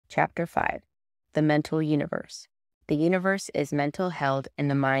Chapter 5. The Mental Universe. The universe is mental held in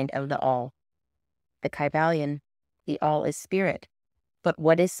the mind of the All. The Kybalion. The All is spirit. But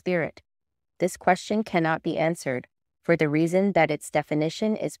what is spirit? This question cannot be answered, for the reason that its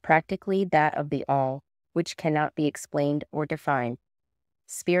definition is practically that of the All, which cannot be explained or defined.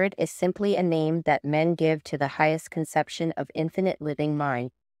 Spirit is simply a name that men give to the highest conception of infinite living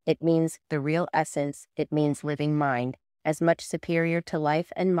mind. It means the real essence, it means living mind, as much superior to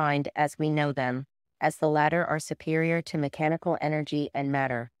life and mind as we know them, as the latter are superior to mechanical energy and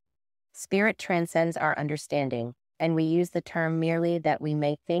matter. Spirit transcends our understanding, and we use the term merely that we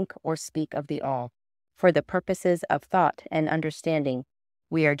may think or speak of the All. For the purposes of thought and understanding,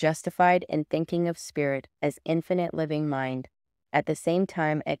 we are justified in thinking of spirit as infinite living mind, at the same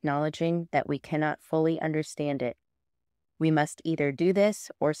time acknowledging that we cannot fully understand it. We must either do this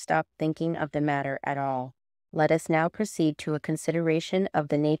or stop thinking of the matter at all. Let us now proceed to a consideration of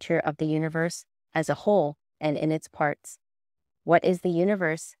the nature of the universe as a whole and in its parts. What is the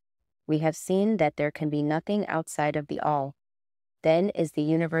universe? We have seen that there can be nothing outside of the All. Then is the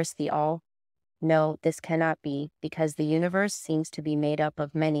universe the All? No, this cannot be, because the universe seems to be made up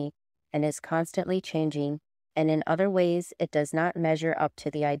of many and is constantly changing, and in other ways it does not measure up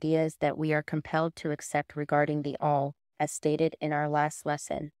to the ideas that we are compelled to accept regarding the All, as stated in our last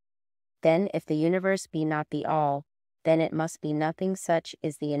lesson. Then, if the universe be not the All, then it must be nothing. Such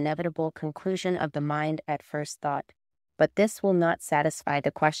is the inevitable conclusion of the mind at first thought. But this will not satisfy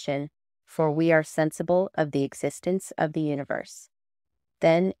the question, for we are sensible of the existence of the universe.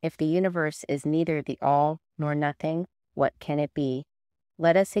 Then, if the universe is neither the All nor nothing, what can it be?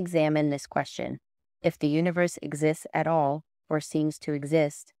 Let us examine this question. If the universe exists at all, or seems to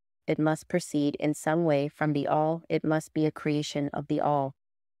exist, it must proceed in some way from the All. It must be a creation of the All.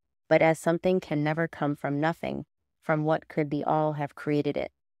 But as something can never come from nothing, from what could the All have created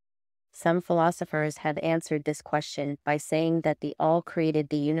it? Some philosophers have answered this question by saying that the All created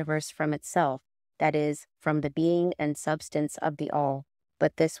the universe from itself, that is, from the being and substance of the All.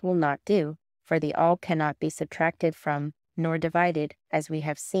 But this will not do, for the All cannot be subtracted from, nor divided, as we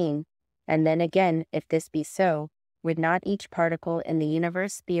have seen. And then again, if this be so, would not each particle in the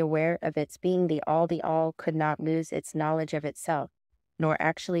universe be aware of its being the All? The All could not lose its knowledge of itself, nor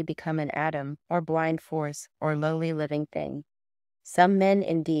actually become an atom, or blind force, or lowly living thing. Some men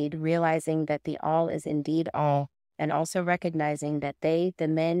indeed, realizing that the All is indeed All, and also recognizing that they, the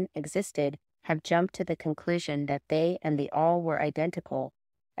men, existed, have jumped to the conclusion that they and the All were identical,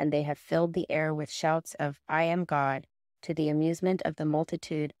 and they have filled the air with shouts of "I am God," to the amusement of the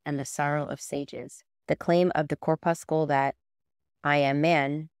multitude and the sorrow of sages. The claim of the corpuscle that "I am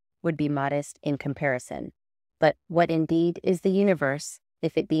man" would be modest in comparison. But what indeed is the universe,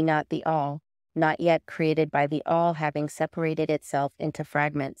 if it be not the All, not yet created by the All having separated itself into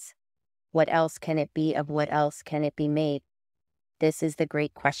fragments? What else can it be? Of what else can it be made? This is the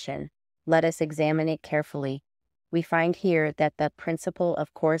great question. Let us examine it carefully. We find here that the principle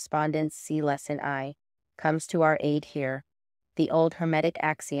of correspondence, see Lesson I, comes to our aid here. The old Hermetic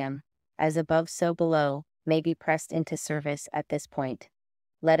axiom, as above so below, may be pressed into service at this point.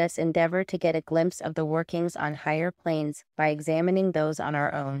 Let us endeavor to get a glimpse of the workings on higher planes by examining those on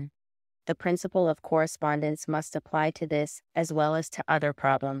our own. The principle of correspondence must apply to this as well as to other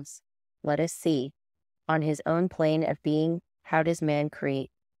problems. Let us see. On his own plane of being, how does man create?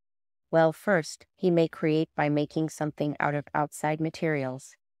 Well, first, he may create by making something out of outside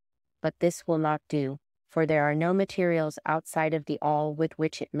materials. But this will not do, for there are no materials outside of the All with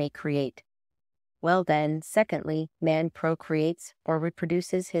which it may create. Well then, secondly, man procreates or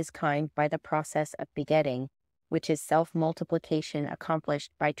reproduces his kind by the process of begetting, which is self-multiplication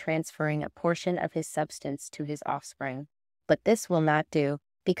accomplished by transferring a portion of his substance to his offspring. But this will not do,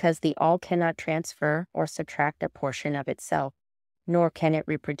 because the All cannot transfer or subtract a portion of itself, nor can it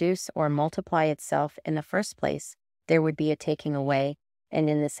reproduce or multiply itself. In the first place, there would be a taking away, and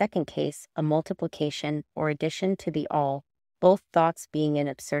in the second case, a multiplication or addition to the All, both thoughts being an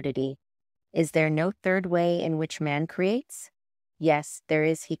absurdity. Is there no third way in which man creates? Yes, there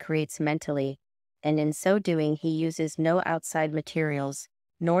is. He creates mentally, and in so doing he uses no outside materials,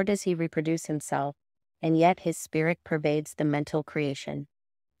 nor does he reproduce himself, and yet his spirit pervades the mental creation.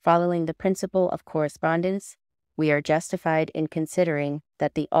 Following the principle of correspondence, we are justified in considering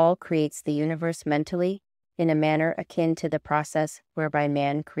that the All creates the universe mentally, in a manner akin to the process whereby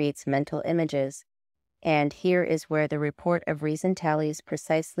man creates mental images. And here is where the report of reason tallies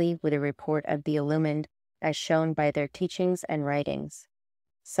precisely with the report of the illumined, as shown by their teachings and writings.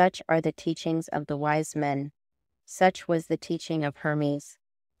 Such are the teachings of the wise men. Such was the teaching of Hermes.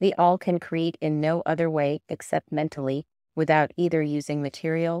 The All can create in no other way except mentally, without either using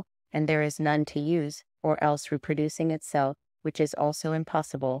material, and there is none to use, or else reproducing itself, which is also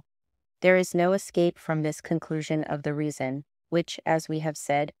impossible. There is no escape from this conclusion of the reason, which, as we have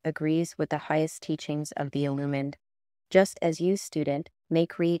said, agrees with the highest teachings of the illumined. Just as you, student, may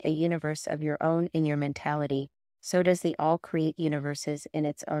create a universe of your own in your mentality, so does the all create universes in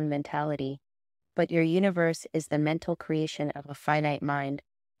its own mentality. But your universe is the mental creation of a finite mind,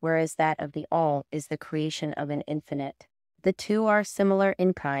 whereas that of the all is the creation of an infinite. The two are similar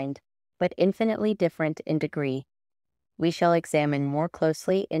in kind, but infinitely different in degree. We shall examine more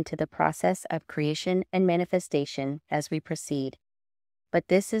closely into the process of creation and manifestation as we proceed. But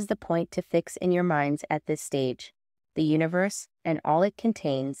this is the point to fix in your minds at this stage. The universe, and all it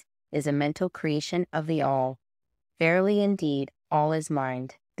contains, is a mental creation of the all. Verily indeed, all is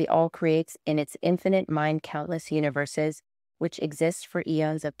mind. The all creates in its infinite mind countless universes, which exist for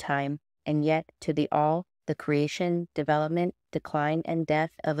eons of time, and yet to the all, the creation, development, decline, and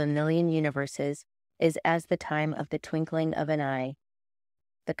death of a million universes is as the time of the twinkling of an eye.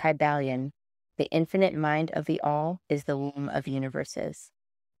 The Kybalion, the infinite mind of the all, is the womb of universes.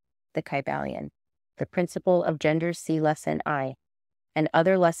 The Kybalion, the principle of gender. See lesson I, and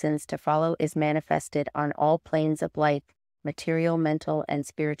other lessons to follow, is manifested on all planes of life, material, mental, and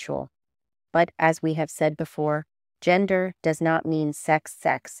spiritual. But as we have said before, gender does not mean sex.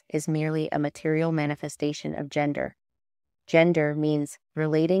 Sex is merely a material manifestation of gender. Gender means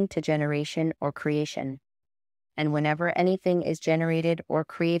relating to generation or creation. And whenever anything is generated or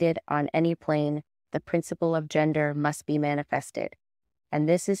created on any plane, the principle of gender must be manifested. And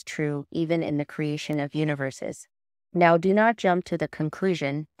this is true even in the creation of universes. Now do not jump to the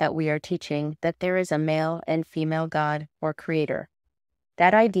conclusion that we are teaching that there is a male and female God or creator.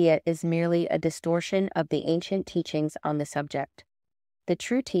 That idea is merely a distortion of the ancient teachings on the subject. The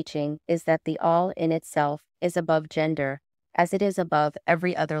true teaching is that the all in itself is above gender, as it is above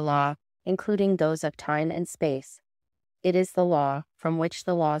every other law, including those of time and space. It is the law from which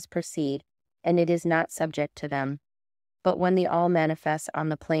the laws proceed, and it is not subject to them. But when the all manifests on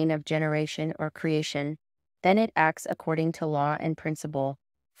the plane of generation or creation, then it acts according to law and principle,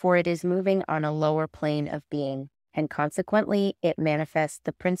 for it is moving on a lower plane of being, and consequently it manifests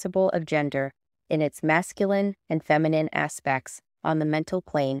the principle of gender in its masculine and feminine aspects on the mental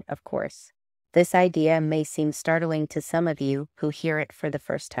plane, of course. This idea may seem startling to some of you who hear it for the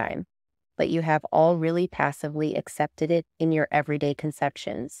first time, but you have all really passively accepted it in your everyday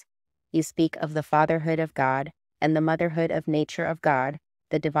conceptions. You speak of the fatherhood of God and the motherhood of nature of God,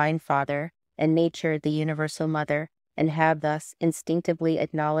 the divine Father, and nature, the universal mother, and have thus instinctively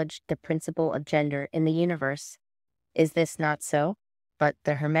acknowledged the principle of gender in the universe. Is this not so? But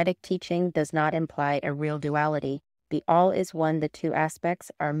the Hermetic teaching does not imply a real duality. The all is one. The two aspects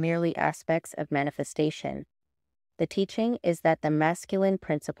are merely aspects of manifestation. The teaching is that the masculine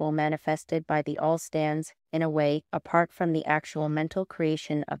principle manifested by the all stands, in a way, apart from the actual mental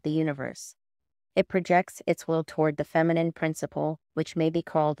creation of the universe. It projects its will toward the feminine principle, which may be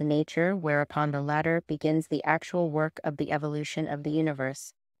called nature, whereupon the latter begins the actual work of the evolution of the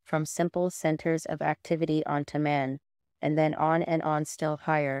universe, from simple centers of activity onto man, and then on and on still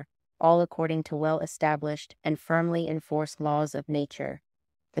higher, all according to well-established and firmly enforced laws of nature.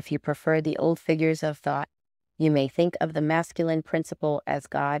 If you prefer the old figures of thought, you may think of the masculine principle as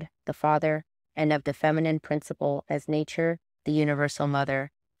God, the Father, and of the feminine principle as nature, the universal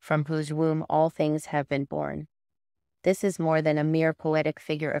mother, from whose womb all things have been born. This is more than a mere poetic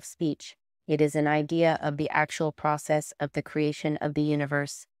figure of speech. It is an idea of the actual process of the creation of the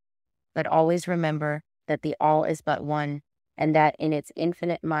universe. But always remember that the all is but one, and that in its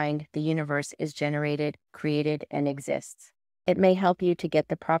infinite mind the universe is generated, created, and exists. It may help you to get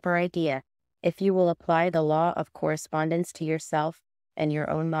the proper idea if you will apply the law of correspondence to yourself and your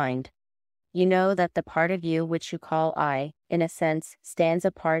own mind. You know that the part of you which you call I, in a sense, stands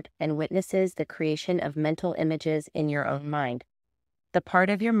apart and witnesses the creation of mental images in your own mind. The part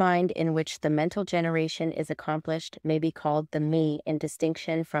of your mind in which the mental generation is accomplished may be called the me, in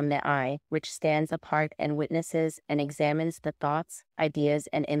distinction from the I, which stands apart and witnesses and examines the thoughts, ideas,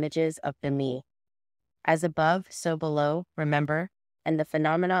 and images of the me. As above, so below, remember, and the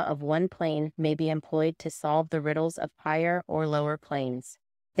phenomena of one plane may be employed to solve the riddles of higher or lower planes.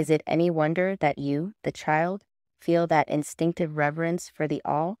 Is it any wonder that you, the child, feel that instinctive reverence for the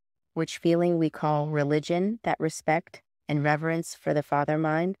all, which feeling we call religion, that respect and reverence for the Father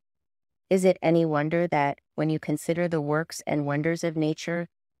mind? Is it any wonder that, when you consider the works and wonders of nature,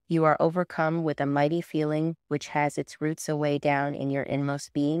 you are overcome with a mighty feeling which has its roots away down in your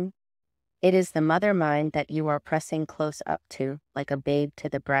inmost being? It is the mother mind that you are pressing close up to, like a babe to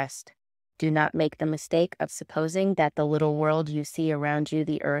the breast. Do not make the mistake of supposing that the little world you see around you,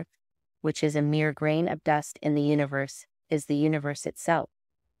 the earth, which is a mere grain of dust in the universe, is the universe itself.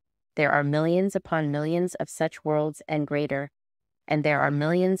 There are millions upon millions of such worlds and greater, and there are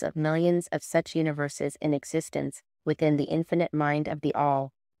millions of such universes in existence within the infinite mind of the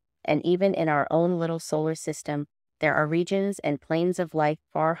All. And even in our own little solar system, there are regions and planes of life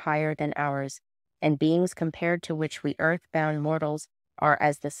far higher than ours, and beings compared to which we earth-bound mortals are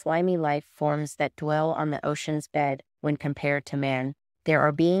as the slimy life forms that dwell on the ocean's bed when compared to man. There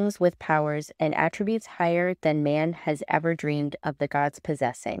are beings with powers and attributes higher than man has ever dreamed of the gods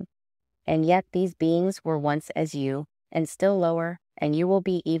possessing. And yet these beings were once as you, and still lower, and you will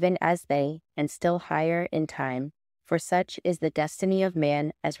be even as they, and still higher in time. For such is the destiny of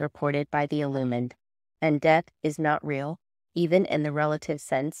man as reported by the illumined. And death is not real, even in the relative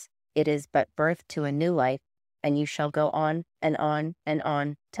sense. It is but birth to a new life, and you shall go on and on and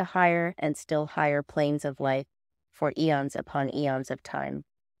on to higher and still higher planes of life for eons upon eons of time.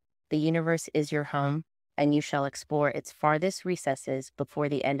 The universe is your home, and you shall explore its farthest recesses before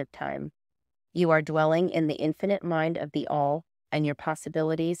the end of time. You are dwelling in the infinite mind of the All, and your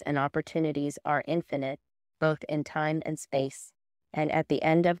possibilities and opportunities are infinite, both in time and space. And at the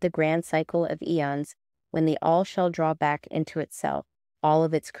end of the grand cycle of eons, when the All shall draw back into itself all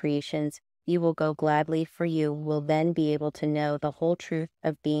of its creations, you will go gladly, for you will then be able to know the whole truth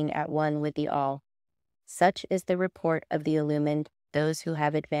of being at one with the All. Such is the report of the illumined, those who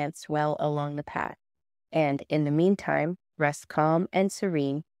have advanced well along the path. And in the meantime, rest calm and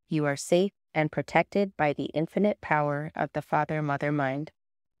serene. You are safe and protected by the infinite power of the Father-Mother Mind.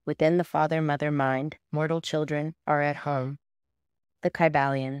 Within the Father-Mother Mind, mortal children are at home. The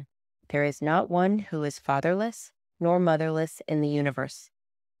Kybalion. There is not one who is fatherless nor motherless in the universe.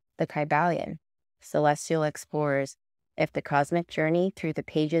 The Kybalion. Celestial explorers, if the cosmic journey through the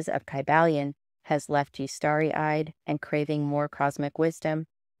pages of Kybalion has left you starry-eyed and craving more cosmic wisdom,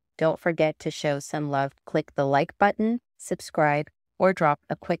 don't forget to show some love. Click the like button, subscribe, or drop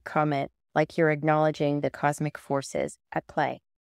a quick comment like you're acknowledging the cosmic forces at play.